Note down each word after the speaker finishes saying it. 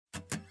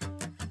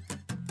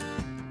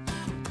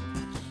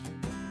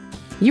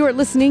You are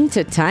listening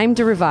to Time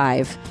to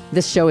Revive.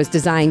 This show is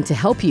designed to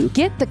help you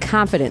get the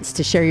confidence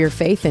to share your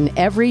faith in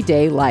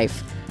everyday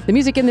life. The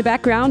music in the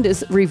background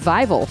is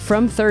Revival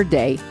from Third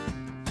Day.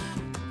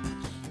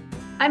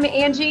 I'm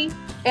Angie,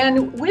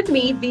 and with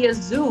me via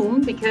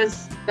Zoom,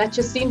 because that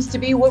just seems to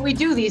be what we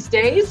do these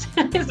days,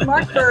 is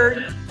Mark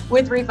Bird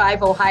with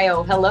Revive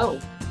Ohio. Hello.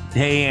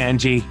 Hey,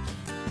 Angie.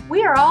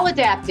 We are all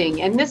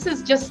adapting, and this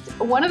is just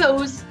one of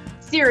those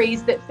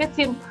series that fits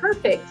in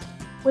perfect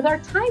with our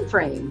time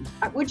frame.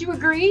 Would you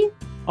agree?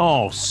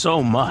 Oh,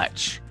 so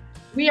much.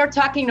 We are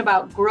talking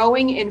about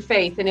growing in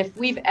faith, and if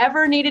we've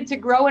ever needed to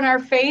grow in our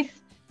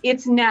faith,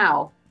 it's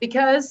now.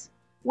 Because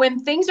when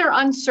things are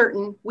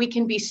uncertain, we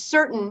can be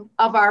certain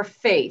of our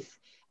faith.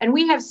 And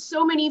we have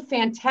so many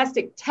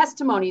fantastic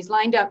testimonies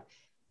lined up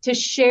to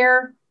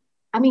share.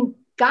 I mean,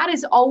 God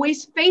is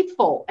always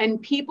faithful,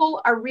 and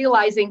people are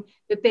realizing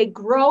that they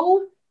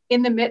grow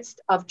in the midst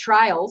of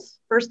trials.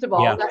 First of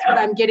all, That's what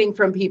I'm getting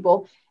from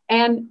people.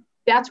 And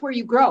that's where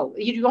you grow.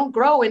 You don't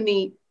grow on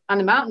the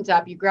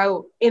mountaintop, you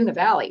grow in the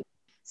valley.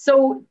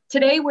 So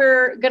today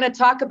we're going to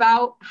talk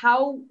about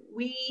how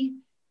we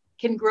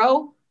can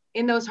grow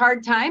in those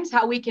hard times,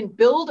 how we can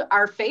build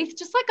our faith,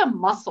 just like a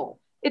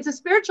muscle. It's a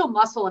spiritual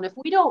muscle. And if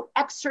we don't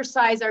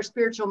exercise our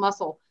spiritual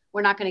muscle,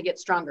 we're not going to get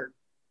stronger.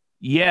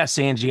 Yes,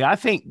 Angie, I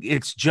think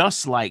it's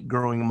just like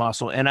growing a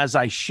muscle. And as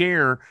I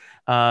share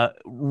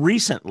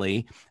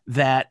recently,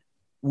 that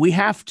we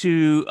have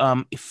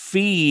to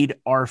feed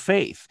our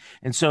faith.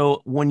 And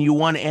so when you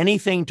want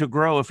anything to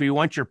grow, if you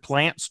want your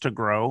plants to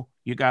grow,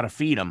 you got to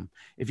feed them.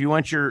 If you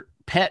want your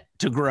pet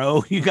to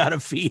grow, you got to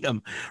feed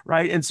them,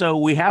 right? And so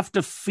we have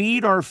to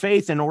feed our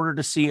faith in order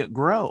to see it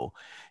grow.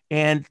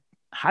 And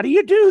how do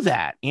you do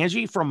that,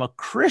 Angie? From a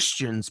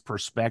Christian's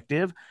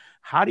perspective,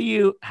 how do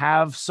you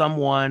have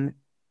someone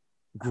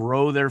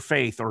grow their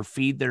faith or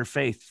feed their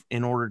faith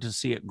in order to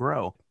see it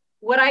grow?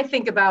 What I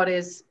think about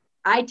is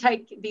I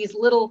take these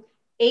little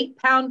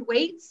 8-pound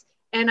weights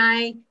and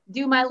I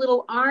do my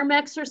little arm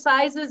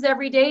exercises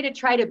every day to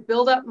try to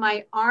build up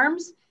my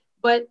arms,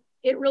 but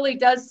it really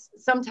does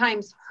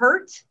sometimes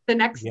hurt the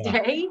next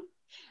day.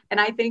 And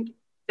I think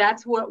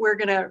that's what we're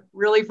going to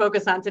really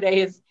focus on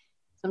today is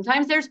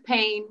sometimes there's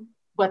pain,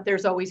 but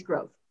there's always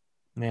growth.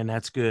 Man,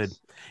 that's good.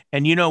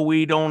 And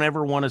we don't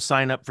ever want to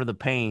sign up for the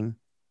pain,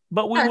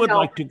 but we would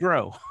like to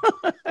grow.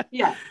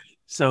 Yeah.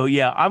 So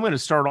I'm going to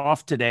start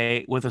off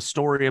today with a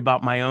story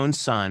about my own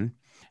son.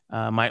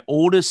 My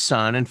oldest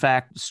son. In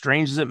fact,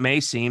 strange as it may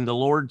seem, the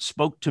Lord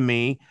spoke to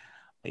me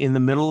in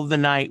the middle of the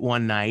night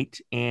one night,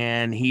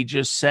 and he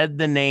just said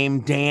the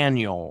name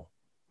Daniel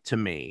to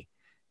me.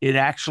 It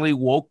actually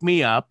woke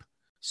me up.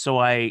 So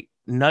I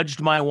nudged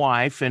my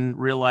wife and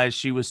realized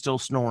she was still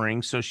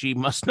snoring, so she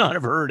must not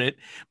have heard it,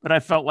 but I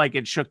felt like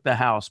it shook the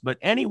house. But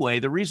anyway,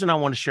 the reason I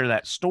want to share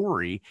that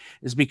story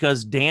is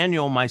because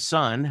Daniel, my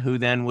son, who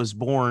then was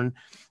born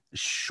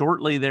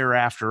shortly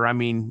thereafter,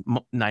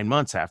 9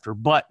 months after,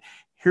 but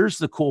here's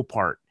the cool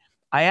part.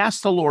 I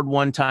asked the Lord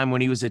one time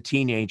when he was a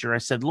teenager, I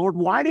said, Lord,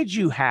 why did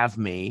you have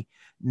me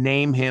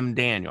name him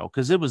Daniel?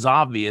 Because it was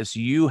obvious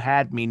you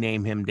had me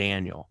name him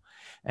Daniel.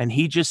 And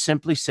he just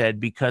simply said,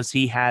 because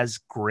he has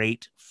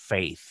great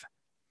faith.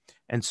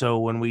 And so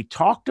when we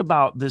talked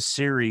about this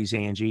series,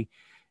 Angie,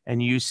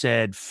 and you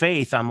said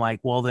faith, I'm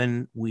like, well,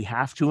 then we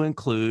have to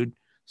include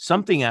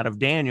something out of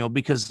Daniel,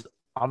 because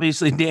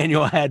obviously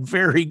Daniel had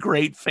very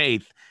great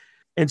faith.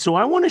 And so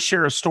I want to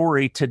share a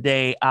story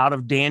today out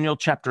of Daniel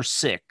chapter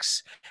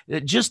 6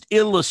 that just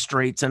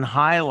illustrates and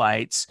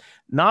highlights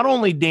not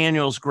only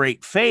Daniel's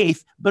great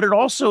faith, but it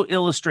also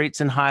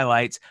illustrates and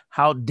highlights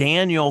how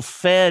Daniel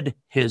fed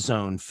his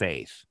own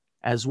faith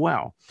as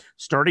well.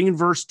 Starting in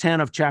verse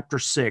 10 of chapter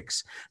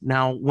 6.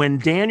 Now, when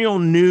Daniel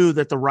knew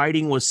that the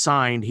writing was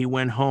signed, he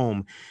went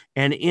home,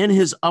 and in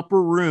his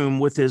upper room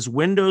with his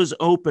windows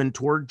open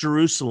toward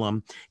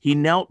Jerusalem, he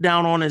knelt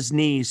down on his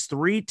knees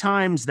 3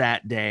 times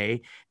that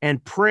day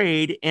and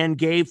prayed and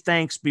gave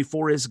thanks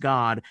before his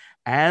God,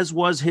 as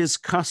was his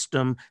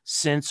custom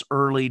since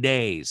early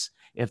days.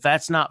 If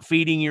that's not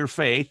feeding your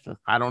faith,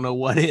 I don't know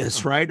what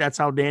is, right? That's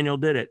how Daniel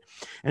did it.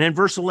 And in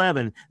verse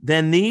 11,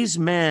 then these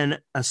men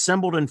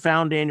assembled and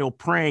found Daniel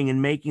praying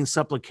and making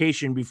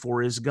supplication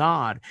before his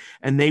God.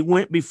 And they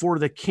went before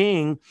the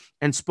king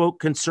and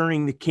spoke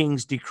concerning the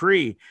king's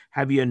decree.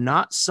 Have you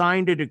not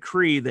signed a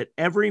decree that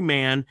every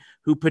man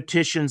who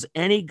petitions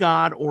any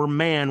god or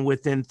man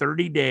within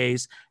 30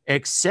 days,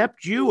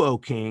 except you, O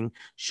king,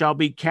 shall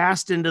be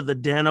cast into the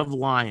den of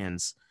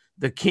lions?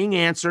 The king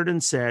answered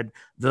and said,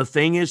 the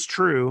thing is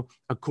true,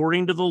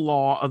 according to the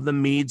law of the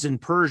Medes and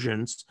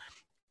Persians,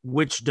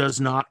 which does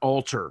not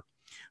alter.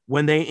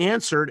 When they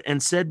answered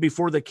and said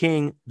before the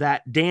king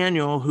that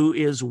Daniel, who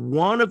is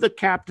one of the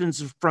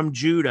captains from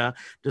Judah,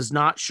 does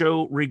not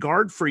show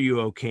regard for you,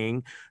 O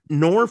king,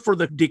 nor for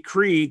the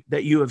decree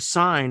that you have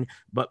signed,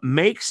 but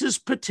makes his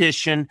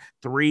petition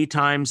 3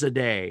 times a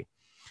day.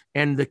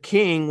 And the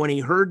king, when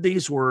he heard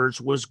these words,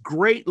 was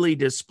greatly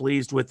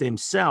displeased with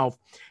himself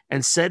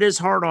and set his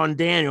heart on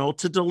Daniel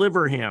to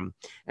deliver him.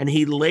 And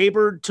he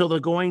labored till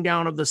the going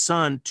down of the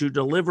sun to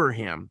deliver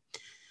him.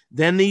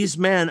 Then these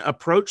men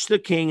approached the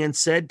king and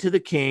said to the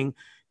king,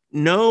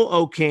 "Know,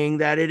 O king,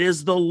 that it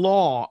is the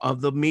law of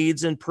the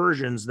Medes and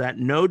Persians that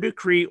no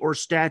decree or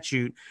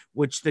statute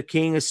which the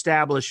king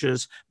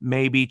establishes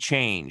may be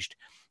changed."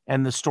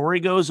 And the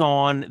story goes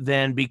on.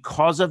 Then,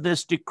 because of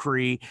this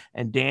decree,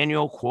 and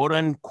Daniel, quote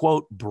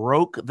unquote,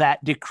 broke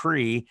that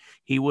decree,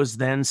 he was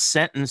then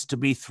sentenced to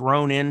be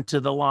thrown into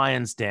the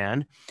lion's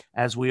den.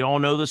 As we all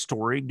know the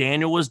story,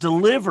 Daniel was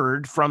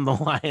delivered from the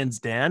lion's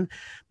den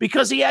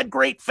because he had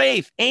great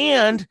faith.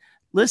 And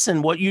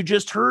listen, what you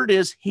just heard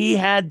is he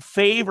had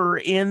favor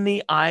in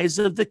the eyes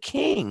of the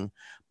king,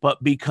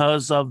 but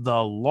because of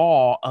the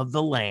law of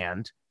the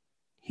land,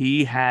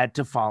 he had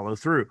to follow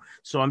through.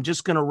 So I'm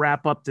just going to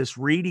wrap up this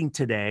reading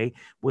today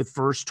with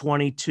verse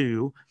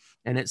 22.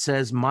 And it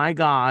says, "My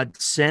God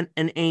sent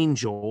an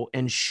angel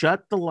and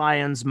shut the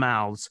lions'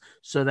 mouths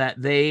so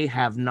that they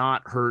have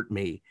not hurt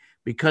me,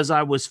 because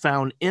I was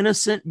found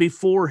innocent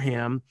before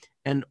him.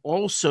 And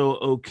also,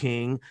 O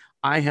king,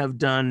 I have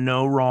done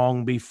no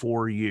wrong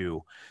before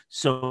you."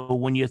 So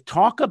when you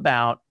talk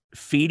about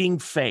feeding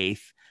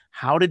faith,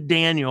 how did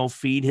Daniel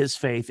feed his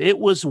faith? It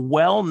was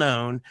well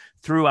known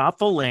throughout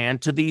the land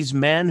to these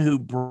men who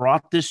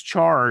brought this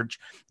charge.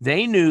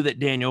 They knew that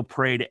Daniel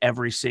prayed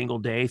every single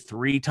day,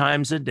 3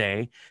 times a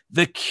day.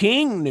 The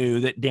king knew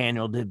that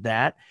Daniel did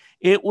that.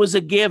 It was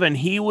a given.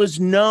 He was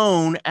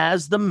known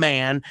as the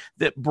man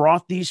that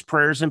brought these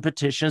prayers and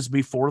petitions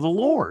before the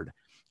Lord.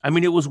 I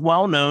mean, it was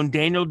well known.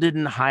 Daniel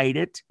didn't hide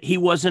it. He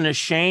wasn't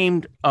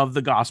ashamed of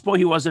the gospel.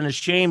 He wasn't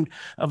ashamed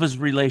of his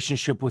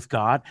relationship with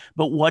God.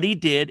 But what he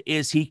did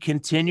is he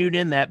continued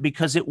in that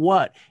because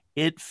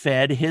it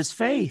fed his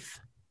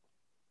faith.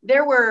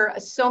 There were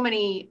so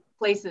many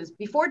places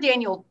before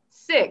Daniel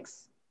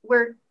 6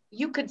 where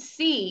you could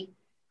see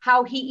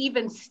how he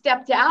even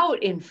stepped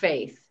out in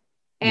faith.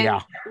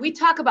 And we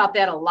talk about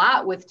that a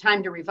lot with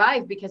Time to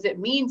Revive, because it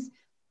means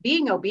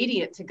being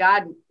obedient to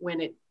God when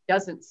it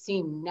doesn't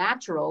seem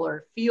natural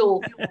or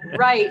feel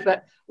right,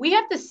 but we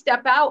have to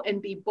step out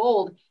and be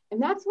bold.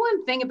 And that's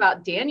one thing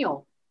about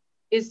Daniel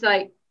is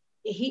that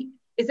he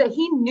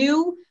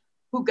knew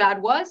who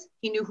God was.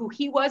 He knew who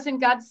he was in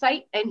God's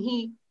sight, and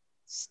he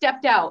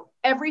stepped out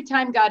every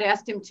time God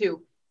asked him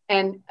to,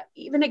 and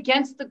even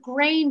against the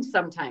grain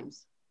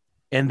sometimes.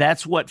 And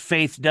that's what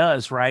faith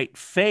does, right?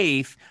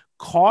 Faith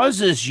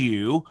causes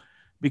you,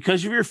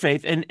 because of your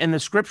faith, and the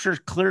scripture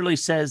clearly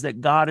says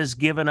that God has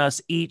given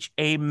us each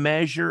a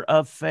measure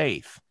of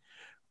faith.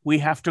 We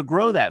have to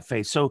grow that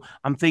faith. So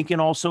I'm thinking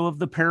also of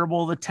the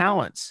parable of the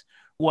talents.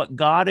 What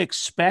God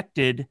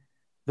expected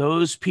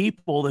those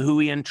people who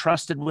he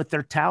entrusted with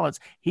their talents,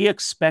 he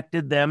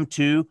expected them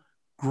to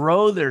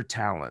grow their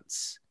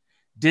talents,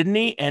 didn't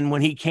he? And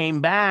when he came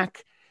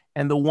back,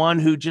 and the one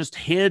who just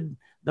hid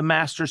the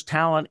master's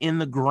talent in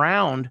the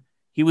ground,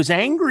 he was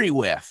angry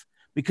with,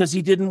 because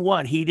he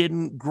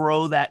didn't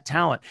grow that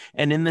talent.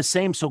 And in the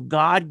same, so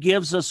God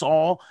gives us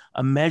all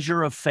a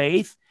measure of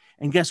faith,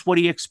 and guess what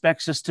he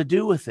expects us to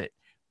do with it?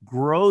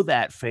 Grow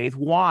that faith.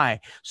 Why?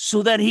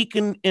 So that he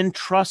can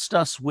entrust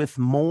us with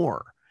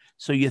more.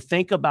 So you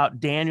think about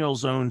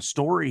Daniel's own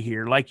story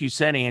here. Like you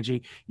said,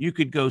 Angie, you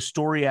could go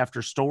story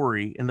after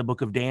story in the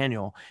book of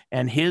Daniel,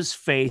 and his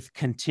faith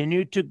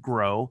continued to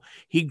grow.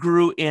 He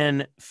grew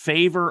in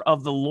favor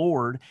of the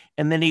Lord,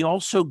 and then he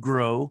also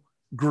grew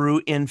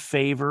in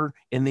favor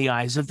in the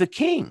eyes of the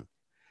king.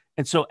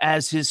 And so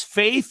as his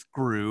faith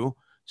grew,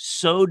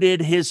 so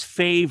did his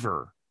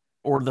favor,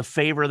 or the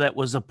favor that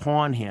was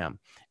upon him.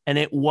 And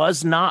it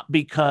was not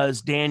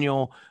because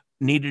Daniel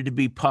needed to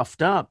be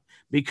puffed up,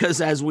 because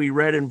as we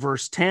read in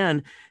verse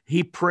 10,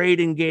 he prayed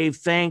and gave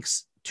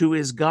thanks to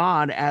his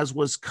God, as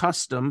was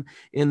custom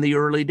in the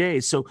early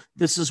days. So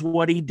this is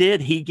what he did.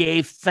 He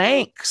gave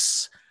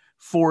thanks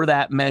for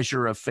that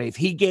measure of faith.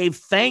 He gave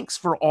thanks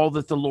for all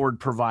that the Lord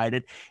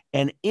provided.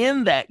 And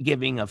in that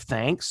giving of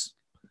thanks,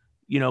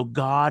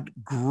 God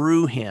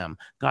grew him.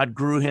 God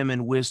grew him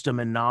in wisdom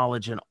and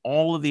knowledge and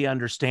all of the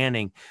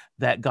understanding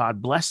that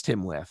God blessed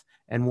him with.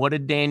 And what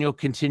did Daniel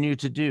continue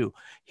to do?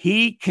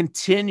 He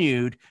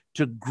continued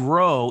to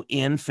grow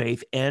in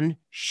faith and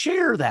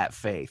share that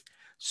faith.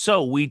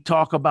 So we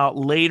talk about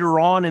later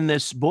on in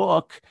this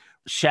book,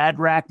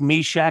 Shadrach,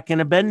 Meshach,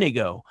 and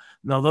Abednego.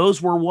 Now,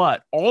 those were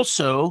what?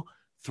 Also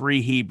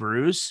 3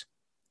 Hebrews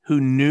who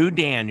knew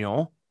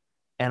Daniel,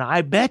 and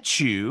I bet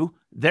you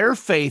their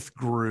faith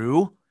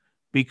grew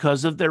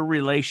because of their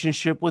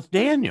relationship with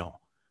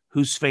Daniel,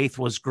 whose faith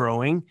was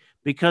growing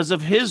because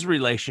of his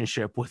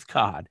relationship with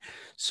God.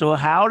 So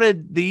how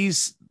did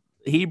these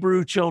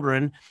Hebrew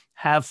children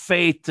have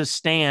faith to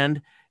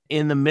stand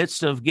in the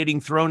midst of getting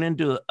thrown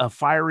into a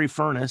fiery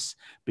furnace?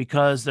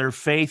 Because their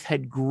faith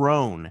had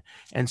grown.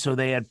 And so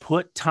they had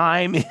put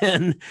time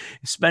in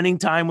spending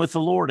time with the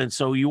Lord. And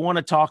so you want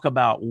to talk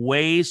about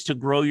ways to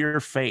grow your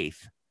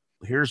faith.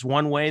 Here's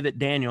one way that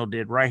Daniel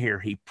did right here.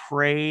 He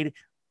prayed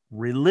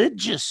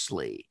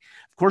religiously.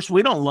 Of course,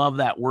 we don't love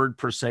that word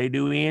per se,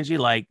 do we, Angie?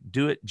 Like,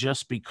 do it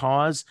just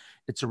because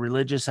it's a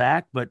religious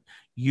act. But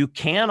you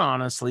can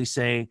honestly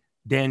say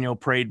Daniel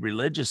prayed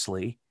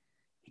religiously.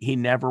 he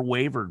never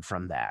wavered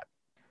from that.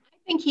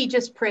 I think he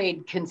just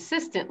prayed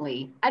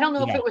consistently. I don't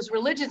know if it was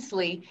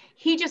religiously.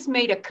 He just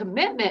made a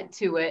commitment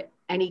to it,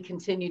 and he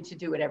continued to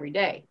do it every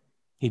day.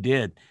 He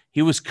did.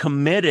 He was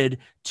committed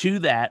to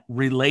that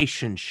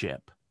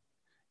relationship.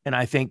 And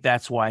I think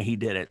that's why he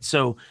did it.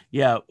 So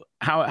yeah,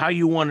 how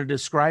you want to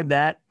describe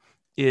that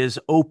is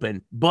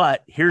open.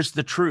 But here's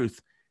the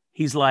truth.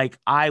 He's like,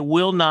 I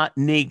will not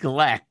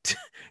neglect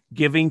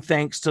giving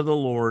thanks to the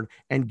Lord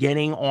and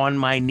getting on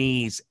my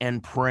knees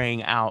and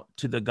praying out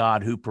to the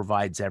God who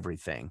provides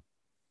everything.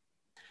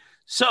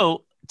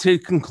 So to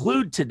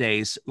conclude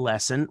today's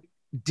lesson,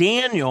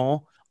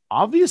 Daniel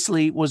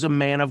obviously was a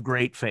man of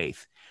great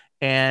faith.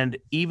 And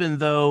even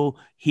though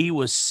he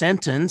was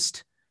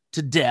sentenced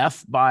to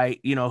death by,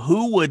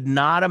 who would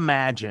not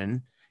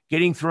imagine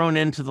getting thrown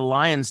into the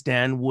lion's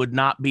den would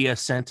not be a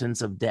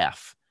sentence of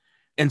death.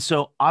 And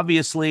so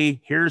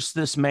obviously here's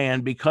this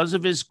man, because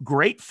of his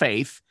great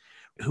faith,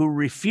 who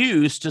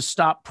refused to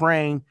stop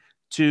praying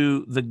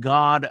to the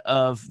God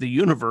of the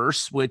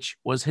universe, which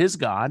was his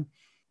God.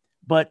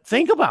 But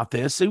think about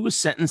this. He was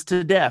sentenced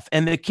to death,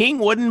 and the king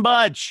wouldn't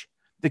budge.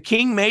 The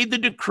king made the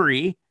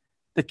decree.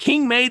 The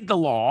king made the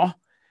law.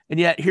 And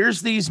yet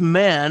here's these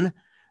men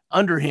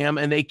under him,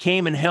 and they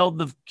came and held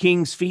the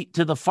king's feet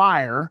to the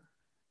fire,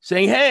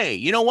 saying, hey,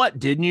 you know what?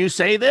 Didn't you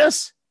say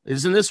this?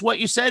 Isn't this what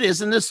you said?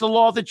 Isn't this the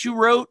law that you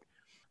wrote?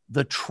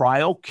 The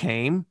trial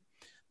came,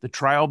 the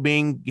trial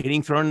being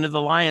getting thrown into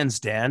the lion's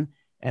den.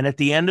 And at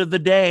the end of the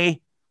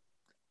day,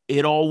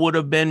 it all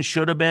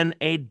should have been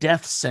a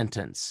death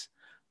sentence.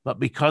 But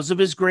because of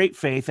his great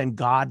faith, and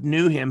God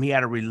knew him, he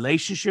had a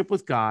relationship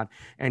with God,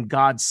 and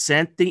God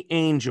sent the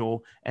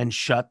angel and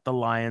shut the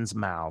lions'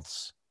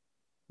 mouths.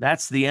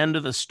 That's the end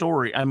of the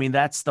story. I mean,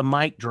 that's the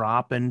mic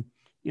drop. And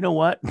you know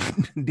what?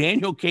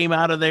 Daniel came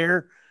out of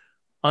there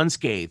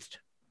unscathed.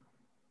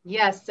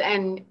 Yes.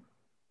 And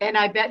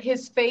I bet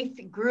his faith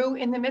grew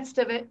in the midst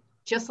of it,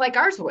 just like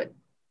ours would.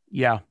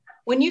 Yeah.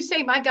 When you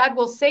say, my God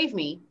will save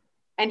me,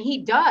 and he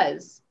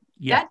does,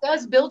 that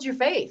does build your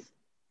faith.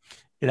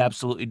 It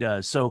absolutely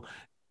does. So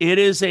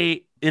it's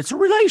a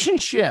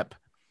relationship.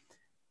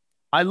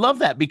 I love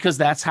that, because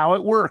that's how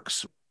it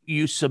works.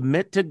 You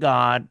submit to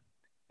God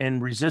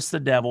and resist the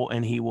devil,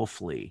 and he will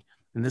flee.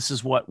 And this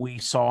is what we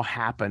saw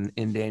happen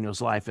in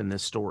Daniel's life in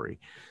this story.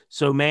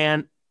 So,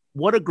 man,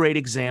 what a great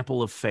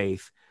example of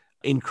faith.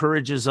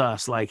 Encourages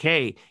us like,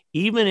 hey,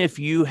 even if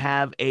you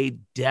have a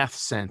death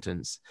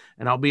sentence,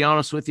 and I'll be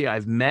honest with you,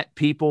 I've met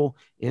people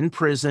in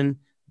prison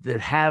that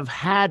have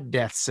had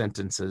death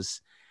sentences,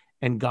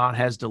 and God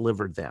has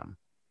delivered them.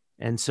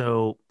 And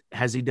so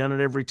has he done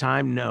it every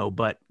time? No,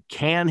 but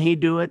can he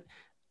do it?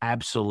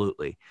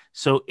 Absolutely.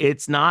 So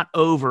it's not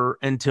over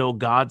until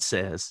God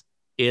says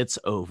it's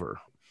over.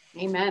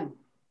 Amen.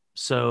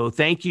 So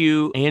thank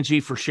you, Angie,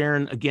 for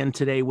sharing again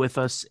today with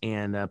us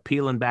and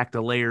peeling back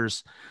the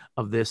layers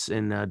of this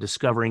and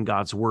discovering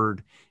God's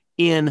word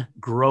in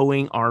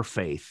growing our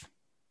faith.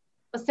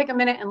 Let's take a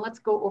minute and let's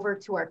go over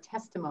to our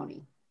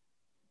testimony.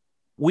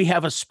 We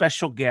have a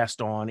special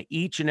guest on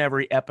each and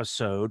every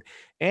episode,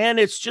 and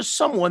it's just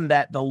someone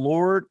that the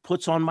Lord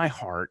puts on my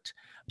heart,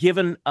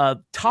 given a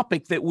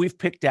topic that we've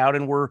picked out.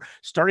 And we're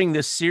starting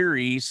this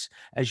series,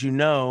 as you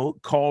know,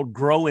 called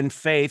Grow in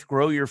Faith,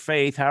 Grow Your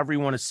Faith, however you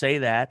want to say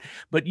that.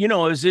 But, it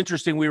was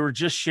interesting. We were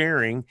just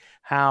sharing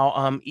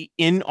how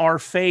in our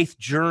faith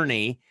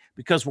journey,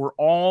 because we're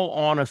all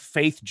on a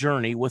faith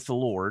journey with the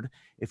Lord.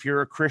 If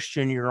you're a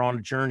Christian, you're on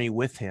a journey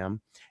with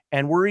him.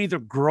 And we're either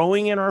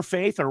growing in our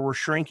faith or we're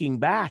shrinking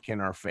back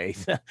in our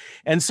faith.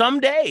 And some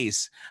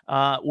days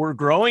we're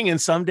growing and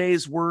some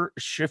days we're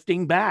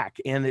shifting back.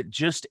 And it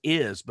just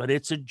is. But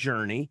it's a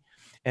journey,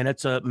 and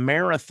it's a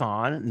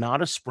marathon,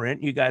 not a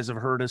sprint. You guys have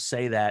heard us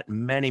say that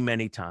many,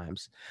 many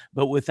times.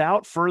 But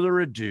without further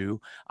ado,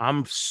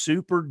 I'm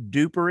super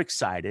duper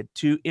excited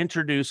to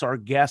introduce our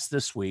guest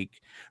this week,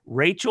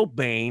 Rachel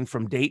Bain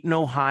from Dayton,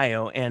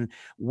 Ohio. And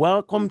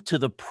welcome to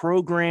the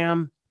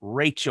program,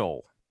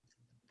 Rachel.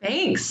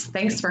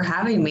 Thanks for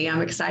having me.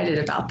 I'm excited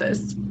about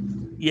this.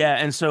 Yeah.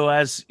 And so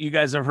as you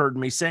guys have heard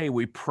me say,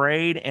 we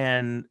prayed,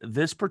 and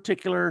this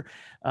particular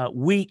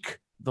week,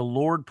 the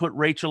Lord put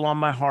Rachel on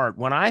my heart.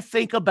 When I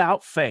think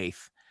about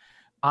faith,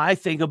 I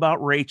think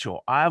about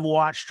Rachel. I've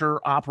watched her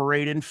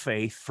operate in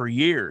faith for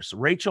years.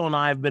 Rachel and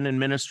I have been in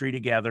ministry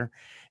together,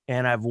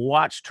 and I've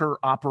watched her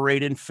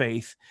operate in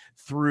faith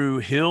through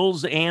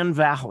hills and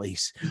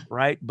valleys,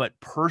 right? But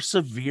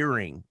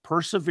persevering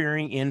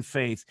in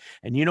faith.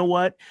 And you know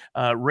what?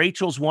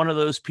 Rachel's one of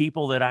those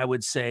people that I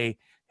would say,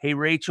 hey,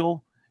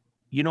 Rachel,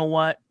 you know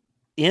what?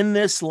 In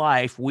this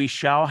life, we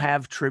shall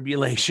have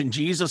tribulation.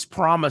 Jesus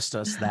promised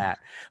us that.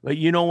 But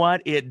you know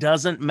what? It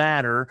doesn't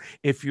matter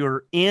if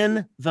you're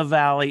in the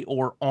valley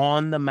or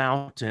on the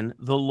mountain.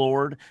 The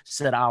Lord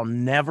said, I'll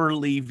never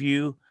leave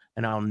you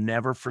and I'll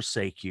never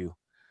forsake you.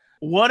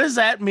 What does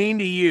that mean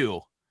to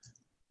you?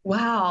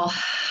 Wow,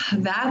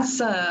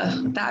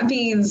 that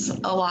means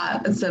a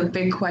lot. It's a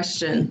big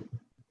question.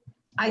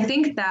 I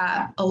think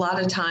that a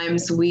lot of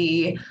times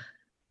we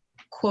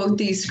quote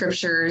these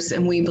scriptures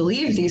and we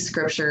believe these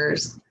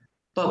scriptures,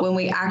 But when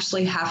we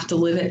actually have to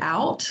live it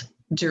out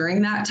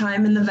during that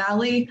time in the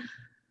valley,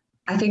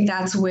 I think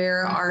that's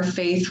where our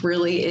faith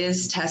really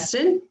is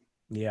tested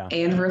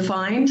and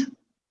refined.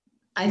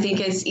 I think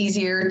it's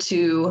easier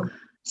to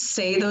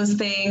say those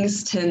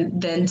things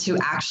than to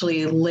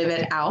actually live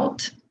it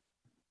out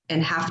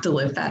and have to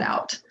live that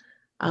out.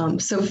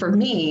 So for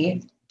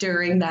me,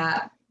 during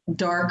that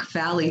dark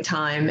valley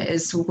time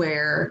is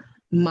where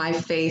my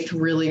faith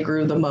really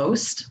grew the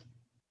most.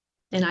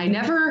 And I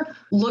never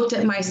looked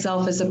at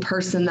myself as a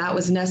person that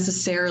was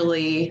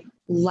necessarily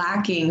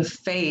lacking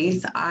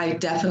faith. I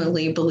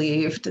definitely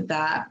believed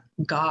that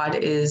God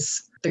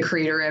is the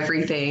creator of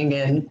everything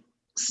and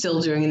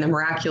still doing the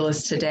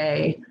miraculous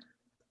today.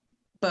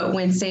 But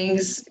when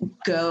things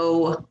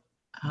go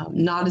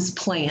not as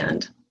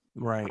planned,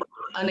 right,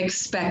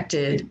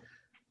 unexpected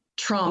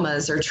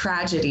traumas or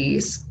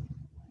tragedies,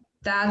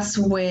 that's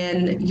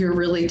when you're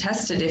really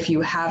tested if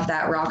you have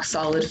that rock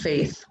solid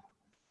faith.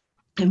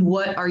 And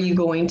what are you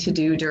going to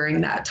do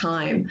during that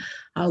time?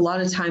 A lot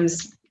of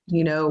times,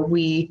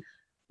 we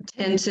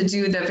tend to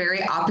do the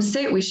very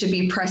opposite. We should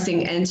be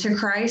pressing into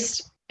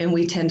Christ, and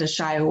we tend to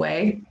shy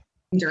away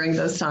during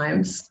those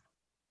times.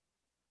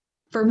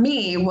 For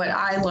me, what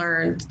I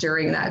learned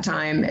during that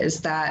time is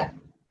that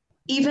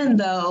even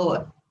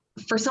though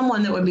for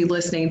someone that would be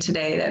listening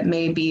today that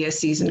may be a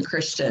seasoned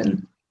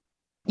Christian,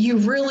 you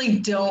really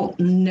don't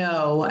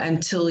know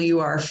until you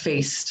are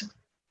faced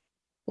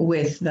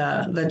with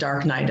the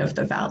dark night of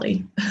the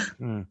valley.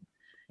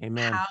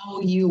 Amen.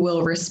 How you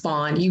will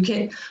respond.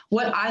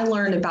 What I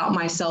learned about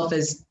myself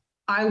is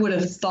I would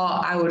have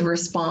thought I would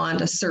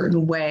respond a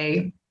certain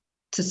way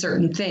to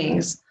certain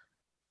things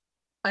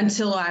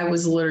until I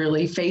was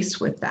literally faced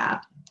with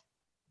that.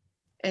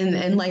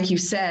 And like you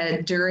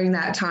said, during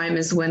that time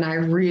is when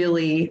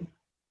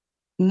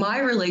my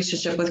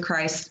relationship with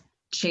Christ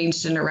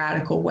changed in a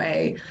radical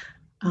way.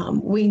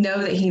 We know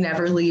that he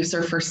never leaves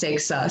or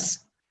forsakes us,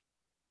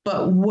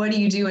 but what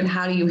do you do and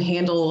how do you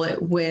handle it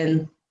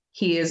when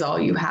he is all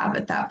you have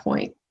at that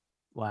point?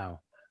 Wow.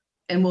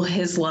 And will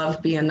his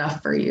love be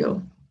enough for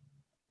you?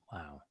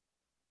 Wow.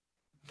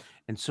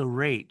 And so,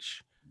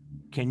 Rach,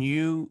 can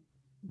you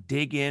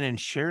dig in and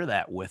share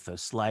that with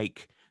us?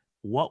 Like,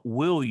 what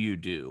will you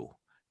do?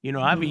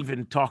 I've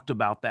even talked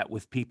about that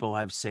with people.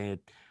 I've said,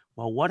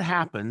 well, what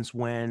happens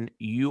when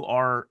you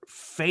are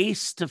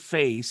face to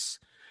face,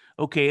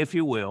 okay, if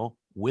you will,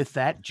 with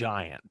that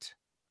giant,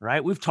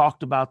 right? We've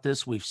talked about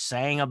this. We've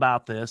sang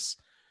about this.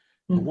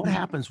 But what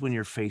happens when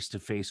you're face to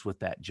face with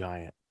that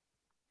giant?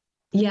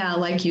 Yeah,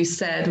 like you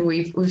said,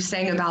 we've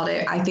sang about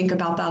it. I think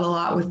about that a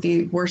lot with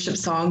the worship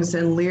songs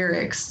and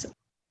lyrics.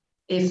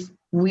 If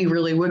we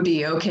really would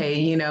be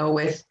okay,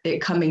 with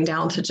it coming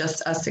down to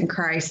just us and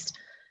Christ.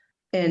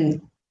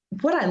 And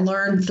what I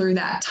learned through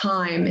that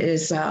time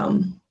is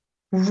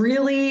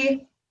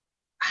really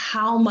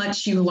how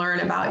much you learn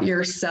about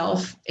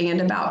yourself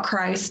and about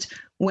Christ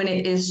when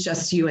it is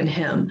just you and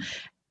him.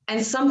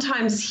 And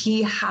sometimes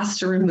he has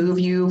to remove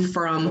you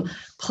from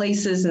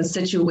places and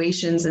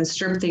situations and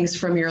strip things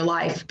from your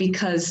life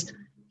because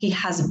he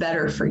has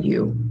better for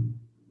you.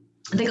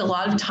 I think a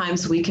lot of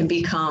times we can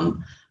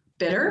become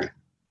bitter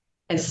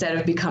instead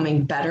of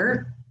becoming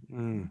better.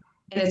 And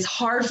it's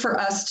hard for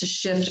us to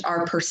shift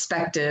our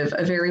perspective.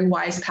 A very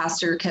wise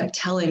pastor kept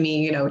telling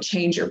me,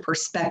 change your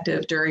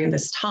perspective during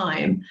this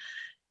time.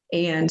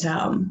 And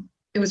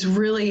it was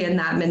really in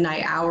that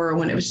midnight hour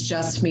when it was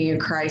just me and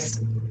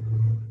Christ.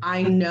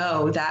 I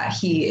know that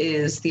he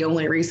is the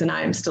only reason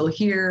I am still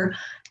here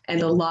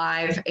and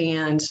alive,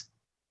 and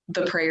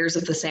the prayers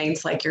of the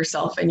saints like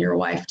yourself and your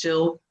wife,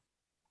 Jill,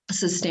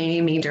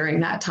 sustaining me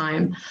during that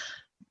time.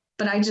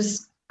 But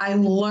I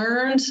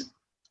learned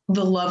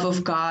the love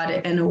of God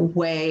in a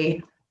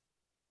way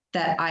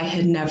that I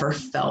had never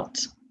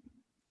felt.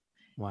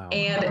 Wow.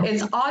 And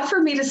it's odd for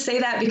me to say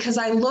that because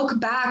I look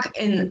back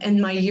in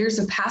my years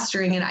of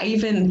pastoring, and I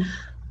even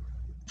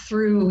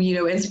through,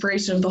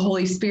 inspiration of the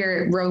Holy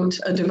Spirit, wrote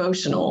a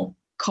devotional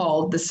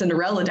called The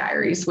Cinderella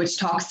Diaries, which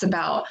talks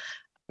about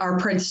our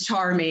Prince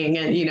Charming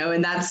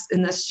and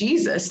that's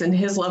Jesus and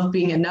his love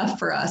being enough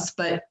for us.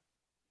 But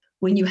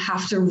when you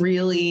have to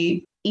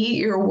really eat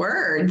your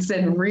words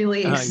and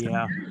really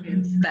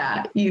experience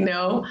that,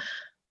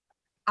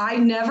 I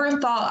never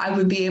thought I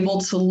would be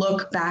able to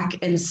look back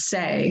and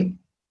say,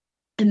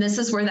 and this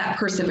is where that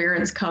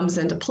perseverance comes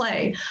into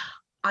play.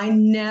 I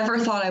never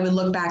thought I would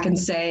look back and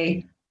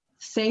say,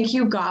 thank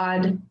you,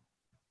 God,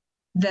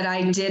 that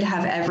I did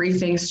have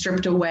everything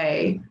stripped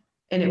away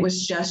and it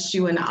was just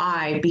you and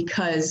I,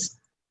 because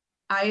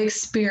I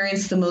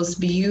experienced the most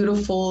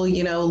beautiful,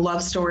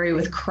 love story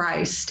with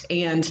Christ.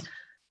 And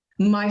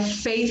my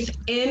faith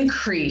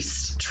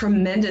increased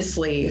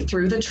tremendously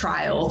through the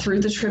trial, through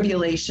the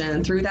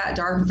tribulation, through that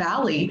dark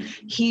valley.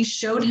 He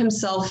showed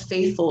himself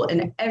faithful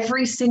in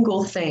every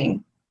single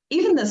thing,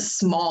 even the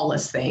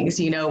smallest things.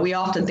 We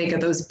often think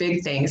of those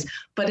big things,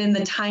 but in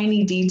the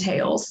tiny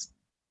details,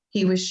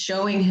 he was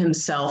showing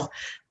himself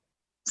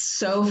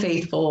so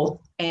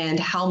faithful and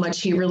how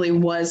much he really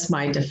was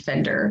my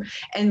defender.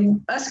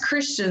 And us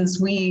Christians,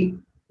 we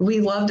we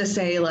love to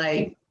say,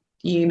 like,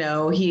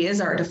 he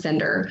is our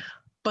defender,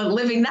 but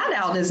living that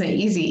out isn't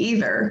easy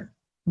either.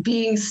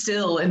 Being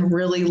still and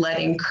really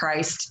letting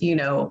Christ,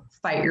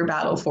 fight your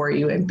battle for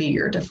you and be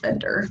your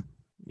defender.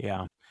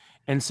 Yeah.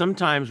 And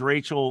sometimes,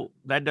 Rachel,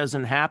 that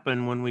doesn't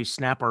happen when we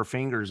snap our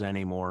fingers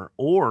anymore.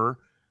 Or,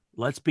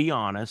 let's be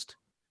honest,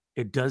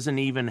 it doesn't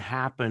even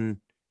happen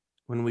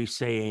when we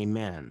say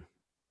amen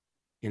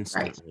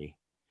instantly.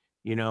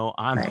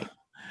 Right.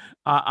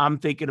 I'm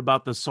thinking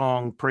about the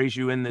song Praise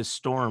You in This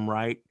Storm,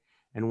 right?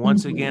 And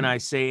once again, I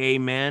say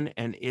amen,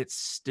 and it's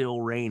still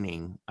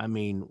raining. I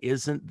mean,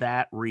 isn't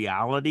that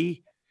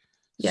reality?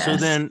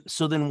 Yes.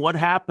 So then what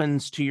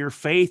happens to your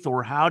faith,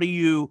 or how do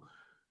you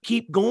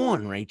keep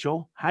going,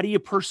 Rachel? How do you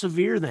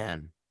persevere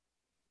then?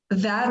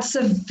 That's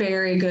a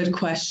very good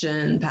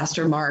question,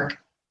 Pastor Mark.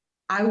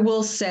 I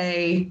will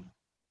say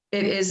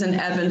it is an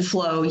ebb and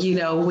flow.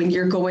 When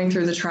you're going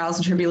through the trials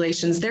and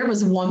tribulations, there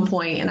was one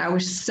point, and I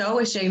was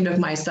so ashamed of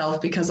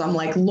myself because I'm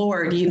like,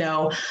 Lord,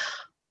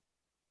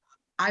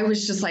 I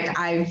was just like,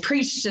 I've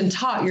preached and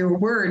taught your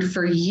word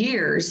for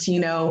years.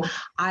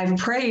 I've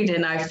prayed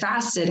and I've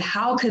fasted.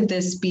 How could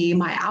this be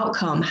my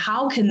outcome?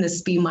 How can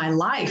this be my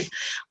life?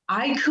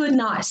 I could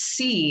not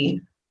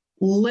see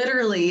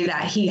literally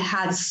that he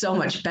had so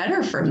much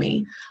better for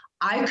me.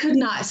 I could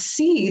not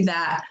see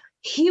that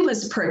he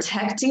was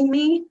protecting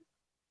me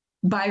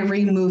by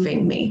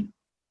removing me.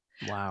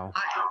 Wow.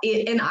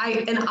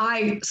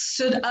 I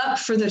stood up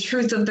for the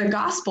truth of the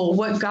gospel.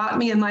 What got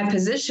me in my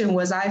position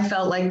was I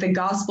felt like the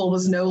gospel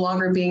was no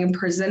longer being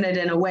presented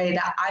in a way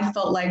that I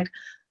felt like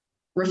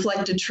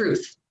reflected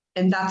truth.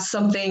 And that's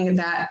something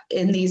that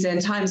in these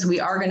end times, we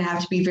are going to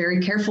have to be very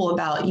careful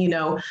about,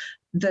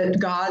 the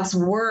God's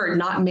word,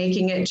 not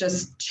making it,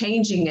 just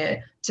changing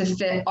it to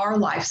fit our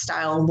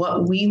lifestyle and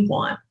what we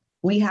want.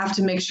 We have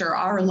to make sure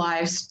our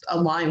lives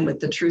align with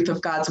the truth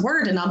of God's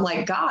word. And I'm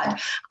like, God,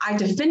 I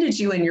defended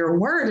you in your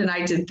word, and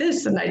I did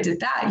this and I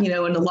did that, and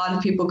a lot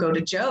of people go to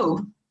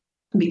Job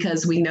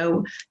because we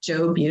know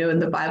Job, in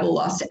the Bible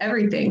lost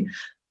everything.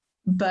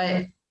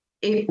 But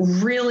it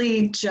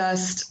really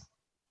just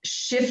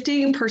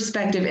shifting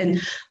perspective. And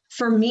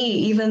for me,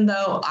 even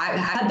though I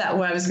had that,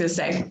 what I was going to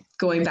say,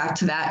 going back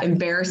to that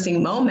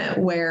embarrassing moment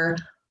where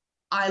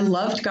I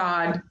loved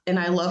God and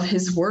I love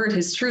his word,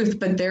 his truth.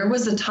 But there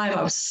was a time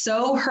I was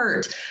so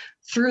hurt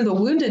through the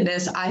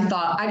woundedness. I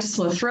thought, I just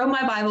want to throw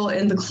my Bible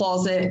in the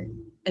closet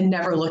and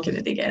never look at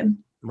it again.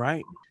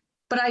 Right.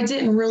 But I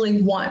didn't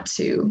really want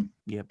to.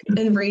 Yep.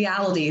 In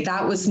reality,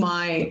 that was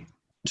my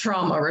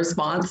trauma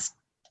response.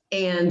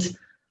 And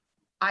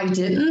I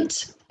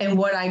didn't. And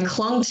what I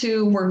clung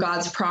to were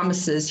God's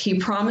promises. He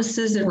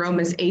promises in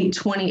Romans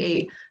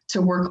 8:28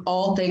 to work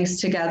all things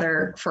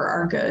together for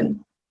our good.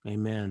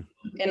 Amen.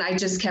 And I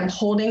just kept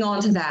holding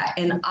on to that.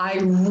 And I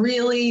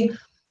really,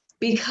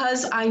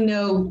 because I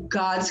know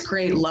God's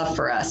great love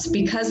for us,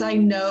 because I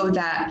know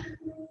that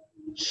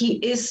he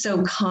is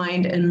so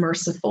kind and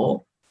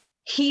merciful,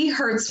 he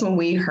hurts when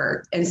we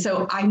hurt. And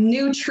so I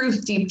knew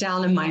truth deep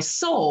down in my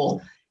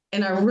soul.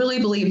 And I really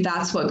believe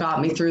that's what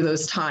got me through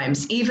those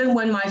times. Even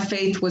when my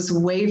faith was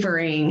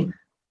wavering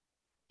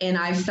and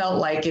I felt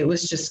like it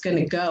was just going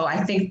to go,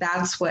 I think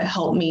that's what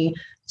helped me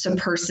to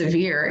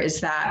persevere,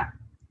 is that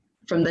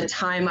from the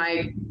time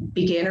I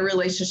began a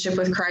relationship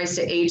with Christ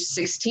at age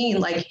 16,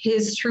 like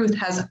his truth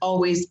has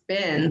always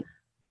been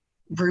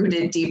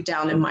rooted deep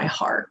down in my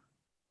heart.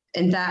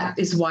 And that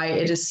is why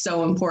it is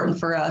so important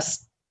for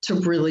us to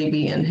really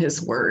be in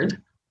his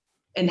word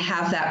and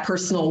have that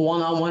personal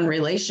one-on-one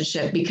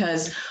relationship.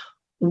 Because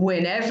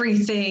when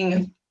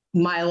everything,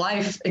 my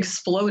life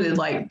exploded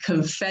like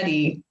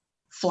confetti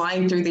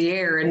flying through the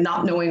air and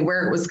not knowing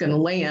where it was going to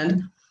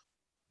land,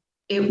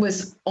 it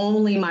was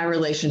only my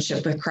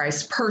relationship with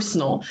Christ,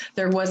 personal.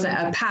 There wasn't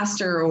a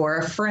pastor or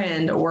a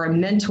friend or a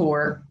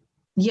mentor.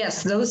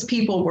 Yes, those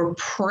people were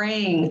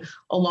praying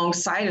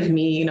alongside of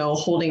me,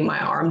 holding my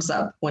arms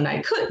up when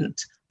I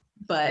couldn't.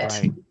 But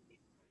right.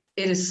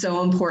 It is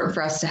so important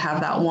for us to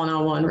have that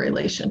one-on-one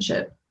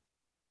relationship.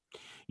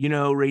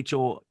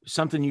 Rachel,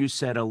 something you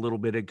said a little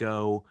bit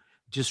ago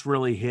just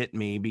really hit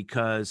me,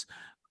 because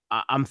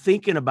I'm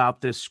thinking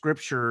about this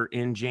scripture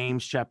in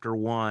James chapter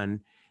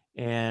 1,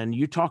 and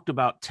you talked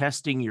about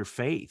testing your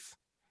faith.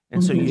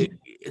 And so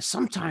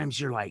sometimes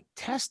you're like,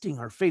 testing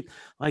our faith,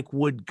 like,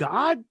 would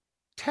God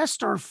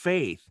test our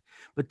faith?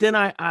 But then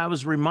I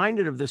was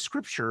reminded of the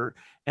scripture,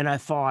 and I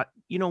thought,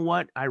 you know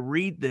what? I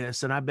read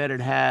this and I bet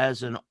it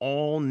has an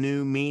all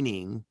new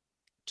meaning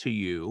to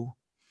you.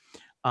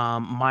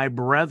 My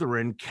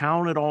brethren,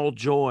 count it all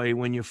joy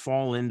when you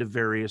fall into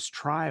various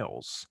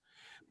trials.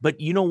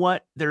 But you know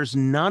what? There's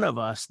none of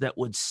us that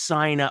would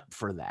sign up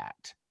for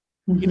that.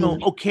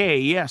 Okay,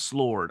 yes,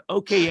 Lord.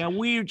 Okay, yeah,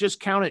 we just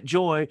count it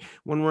joy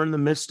when we're in the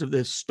midst of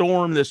this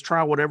storm, this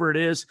trial, whatever it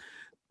is.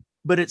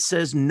 But it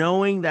says,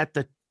 knowing that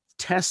the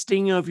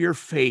testing of your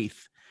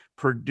faith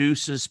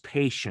produces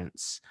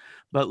patience,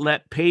 but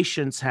let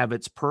patience have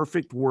its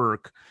perfect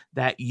work,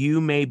 that you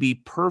may be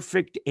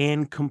perfect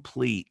and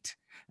complete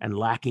and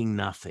lacking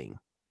nothing.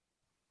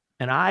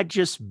 And I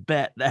just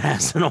bet that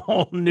has an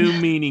all new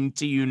meaning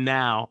to you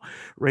now,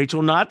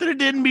 Rachel. Not that it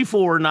didn't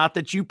before, not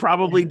that you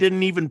probably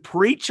didn't even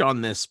preach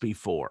on this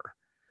before,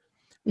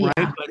 right?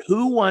 Yeah. But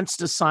who wants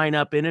to sign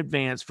up in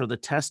advance for the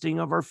testing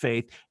of our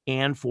faith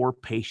and for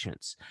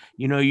patience?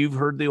 You know, you've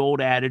heard the old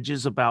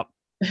adages about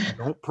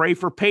don't pray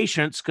for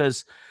patience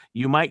because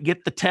you might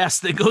get the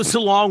test that goes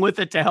along with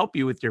it to help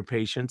you with your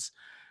patience.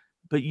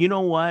 But you know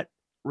what,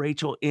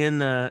 Rachel, when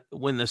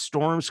the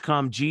storms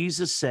come,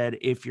 Jesus said,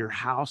 if your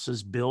house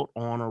is built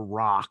on a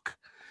rock,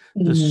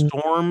 the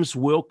storms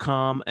will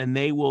come and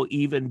they will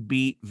even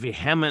beat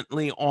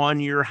vehemently on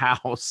your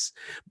house.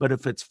 But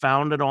if it's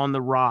founded on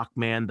the rock,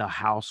 man, the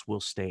house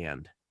will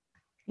stand.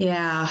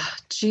 Yeah,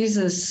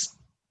 Jesus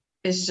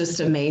is just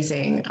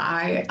amazing.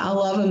 I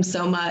love him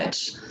so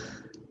much.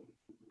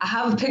 I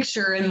have a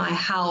picture in my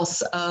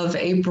house of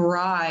a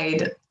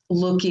bride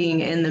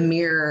looking in the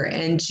mirror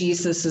and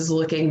Jesus is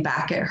looking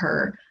back at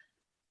her.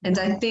 And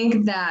I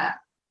think that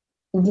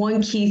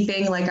one key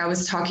thing, like I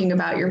was talking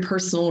about your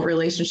personal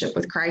relationship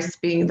with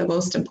Christ being the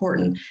most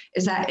important,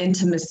 is that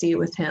intimacy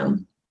with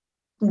him.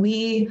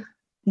 We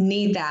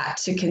need that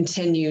to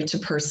continue to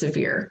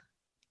persevere,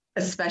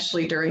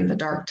 especially during the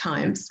dark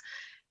times.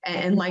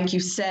 And like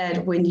you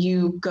said, when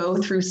you go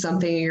through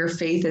something and your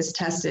faith is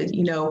tested,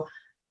 you know,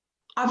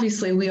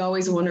 obviously we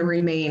always want to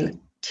remain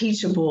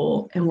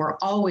teachable and we're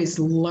always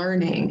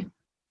learning.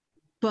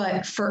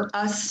 But for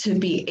us to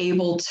be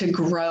able to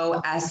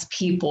grow as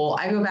people,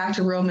 I go back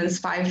to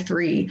Romans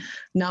 5:3.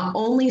 Not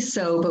only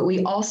so, but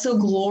we also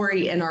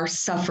glory in our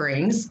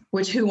sufferings,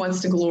 which who wants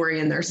to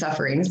glory in their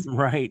sufferings?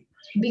 Right.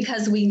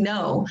 Because we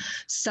know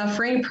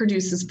suffering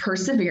produces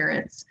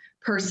perseverance,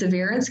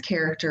 perseverance,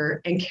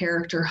 character, and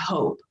character,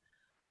 hope.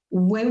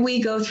 When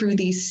we go through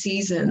these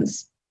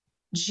seasons,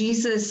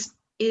 Jesus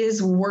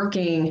is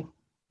working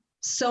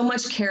so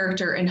much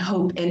character and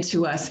hope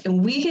into us,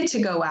 and we get to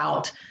go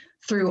out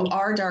through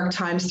our dark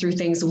times, through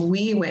things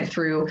we went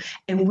through,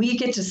 and we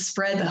get to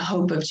spread the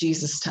hope of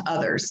Jesus to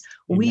others.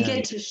 Amen. We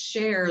get to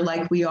share,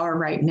 like we are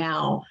right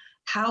now,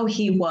 how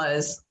he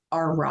was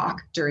our rock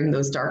during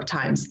those dark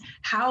times,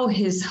 how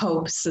his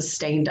hope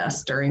sustained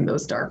us during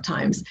those dark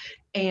times.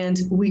 And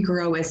we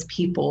grow as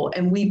people,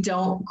 and we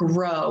don't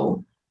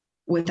grow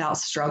without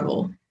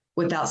struggle,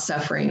 without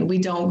suffering. We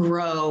don't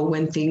grow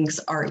when things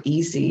are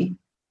easy.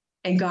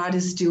 And God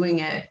is doing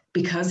it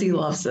because he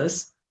loves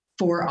us,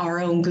 for our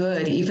own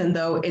good, even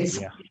though it's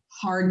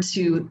hard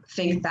to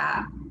think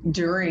that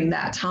during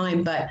that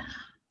time. But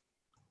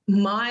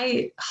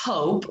my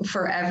hope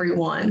for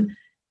everyone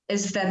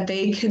is that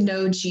they can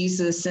know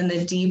Jesus in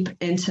a deep,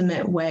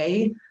 intimate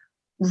way,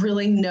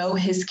 really know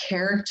his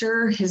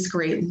character, his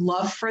great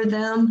love for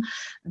them,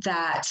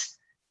 that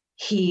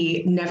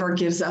he never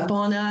gives up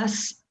on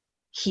us,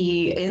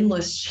 he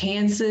endless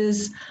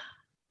chances.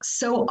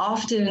 So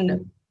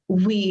often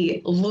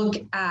we look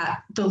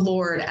at the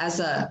Lord as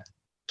a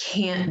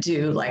can't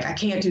do, like, I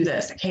can't do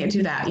this, I can't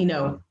do that, you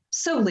know,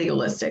 so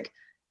legalistic,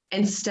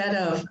 instead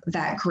of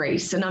that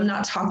grace. And I'm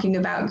not talking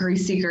about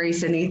greasy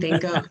grace, anything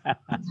goes.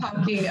 I'm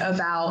talking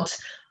about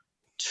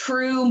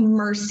true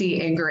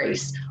mercy and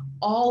grace.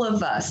 All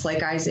of us,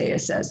 like Isaiah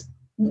says,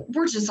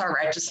 we're just, our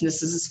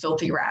righteousness is as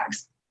filthy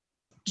rags.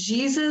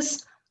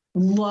 Jesus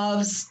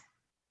loves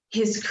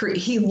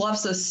he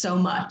loves us so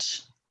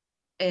much.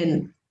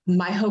 And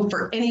my hope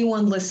for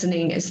anyone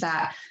listening is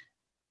that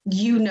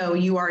you know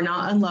you are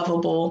not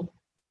unlovable.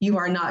 You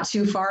are not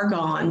too far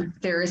gone.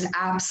 There is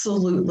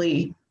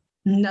absolutely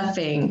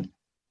nothing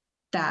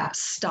that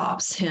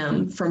stops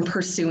him from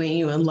pursuing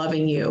you and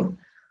loving you.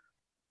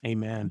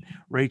 Amen.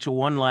 Rachel,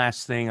 one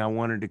last thing I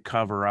wanted to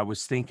cover. I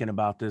was thinking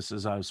about this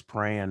as I was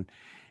praying.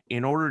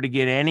 In order to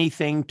get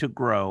anything to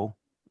grow,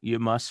 you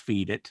must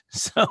feed it.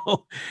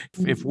 So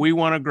if we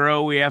want to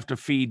grow, we have to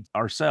feed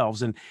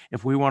ourselves. And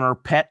if we want our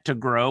pet to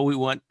grow, we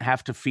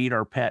have to feed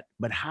our pet.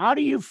 But how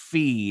do you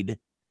feed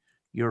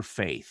your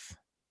faith?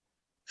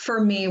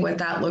 For me, what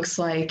that looks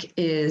like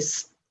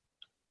is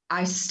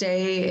I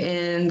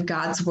stay in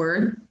God's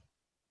word,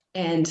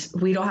 and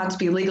we don't have to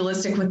be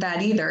legalistic with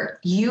that either.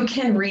 You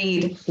can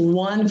read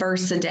one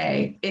verse a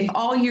day. If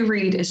all you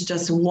read is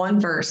just one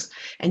verse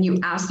and you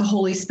ask the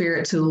Holy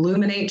Spirit to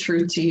illuminate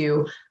truth to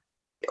you,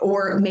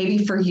 or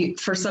maybe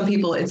for some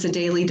people, it's a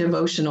daily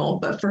devotional.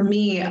 But for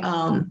me,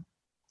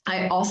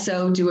 I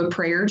also do a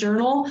prayer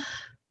journal.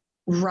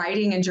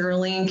 Writing and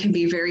journaling can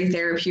be very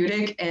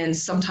therapeutic. And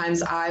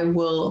sometimes I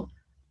will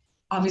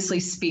obviously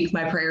speak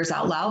my prayers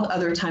out loud.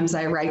 Other times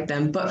I write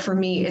them. But for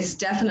me, it's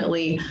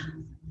definitely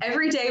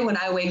every day when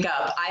I wake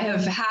up. I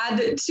have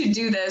had to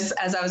do this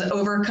as I was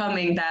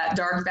overcoming that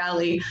dark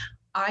valley.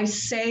 I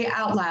say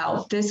out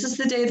loud, this is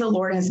the day the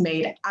Lord has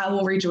made. I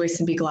will rejoice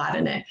and be glad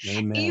in it.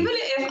 Amen. Even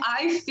if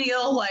I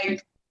feel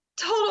like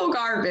total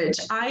garbage,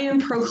 I am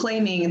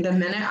proclaiming the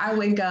minute I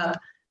wake up,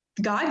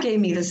 God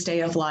gave me this day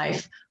of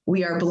life.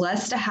 We are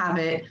blessed to have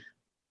it.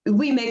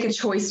 We make a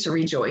choice to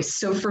rejoice.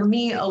 So for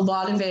me, a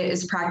lot of it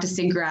is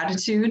practicing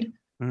gratitude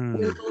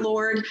with the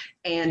Lord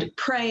and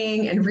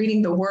praying and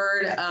reading the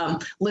word,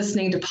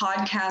 listening to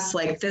podcasts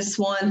like this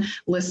one,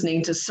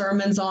 listening to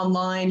sermons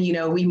online.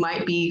 We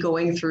might be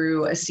going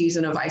through a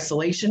season of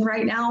isolation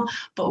right now,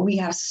 but we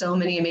have so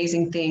many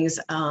amazing things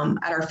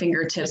at our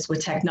fingertips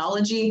with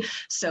technology.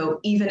 So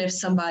even if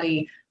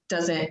somebody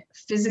doesn't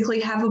physically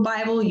have a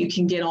Bible, you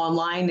can get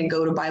online and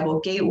go to Bible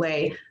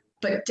Gateway,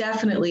 but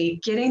definitely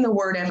getting the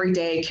word every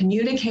day,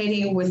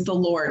 communicating with the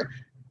Lord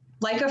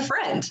like a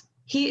friend.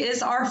 He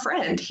is our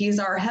friend. He's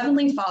our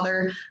Heavenly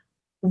Father.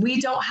 We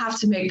don't have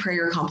to make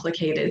prayer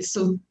complicated.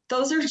 So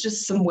those are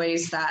just some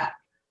ways that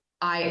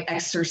I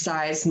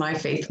exercise my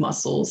faith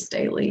muscles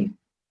daily.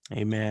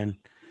 Amen.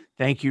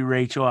 Thank you,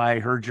 Rachel. I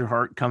heard your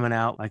heart coming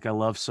out like I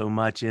love so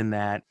much in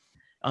that.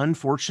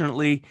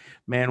 Unfortunately,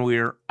 man, we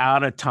are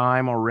out of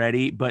time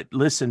already. But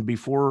listen,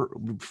 before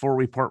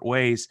we part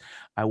ways,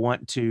 I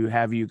want to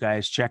have you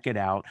guys check it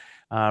out.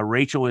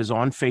 Rachel is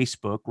on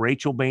Facebook,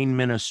 Rachel Bain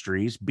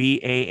Ministries,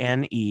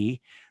 BANE,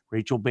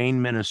 Rachel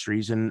Bain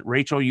Ministries. And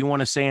Rachel, you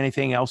want to say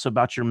anything else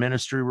about your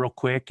ministry real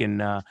quick?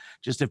 And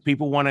just if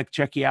people want to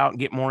check you out and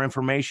get more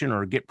information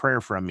or get prayer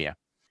from you.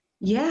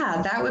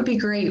 Yeah, that would be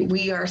great.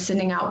 We are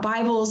sending out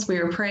Bibles. We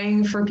are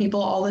praying for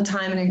people all the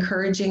time and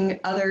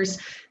encouraging others.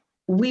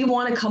 We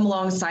want to come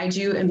alongside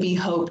you and be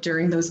hope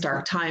during those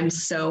dark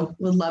times. So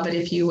we'd love it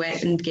if you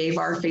went and gave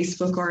our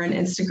Facebook or an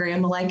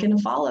Instagram a like and a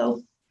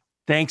follow.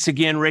 Thanks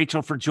again,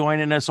 Rachel, for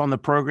joining us on the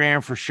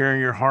program, for sharing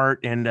your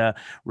heart and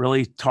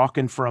really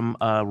talking from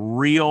a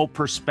real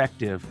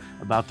perspective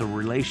about the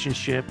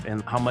relationship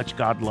and how much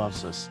God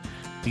loves us.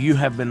 You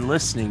have been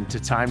listening to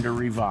Time to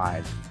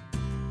Revive.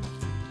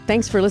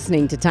 Thanks for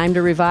listening to Time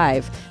to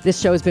Revive. This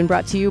show has been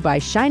brought to you by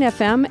Shine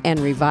FM and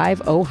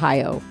Revive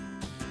Ohio.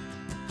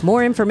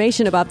 More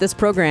information about this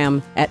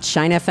program at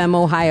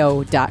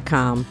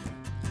shinefmohio.com.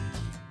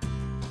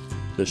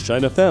 The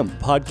Shine FM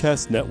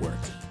Podcast Network.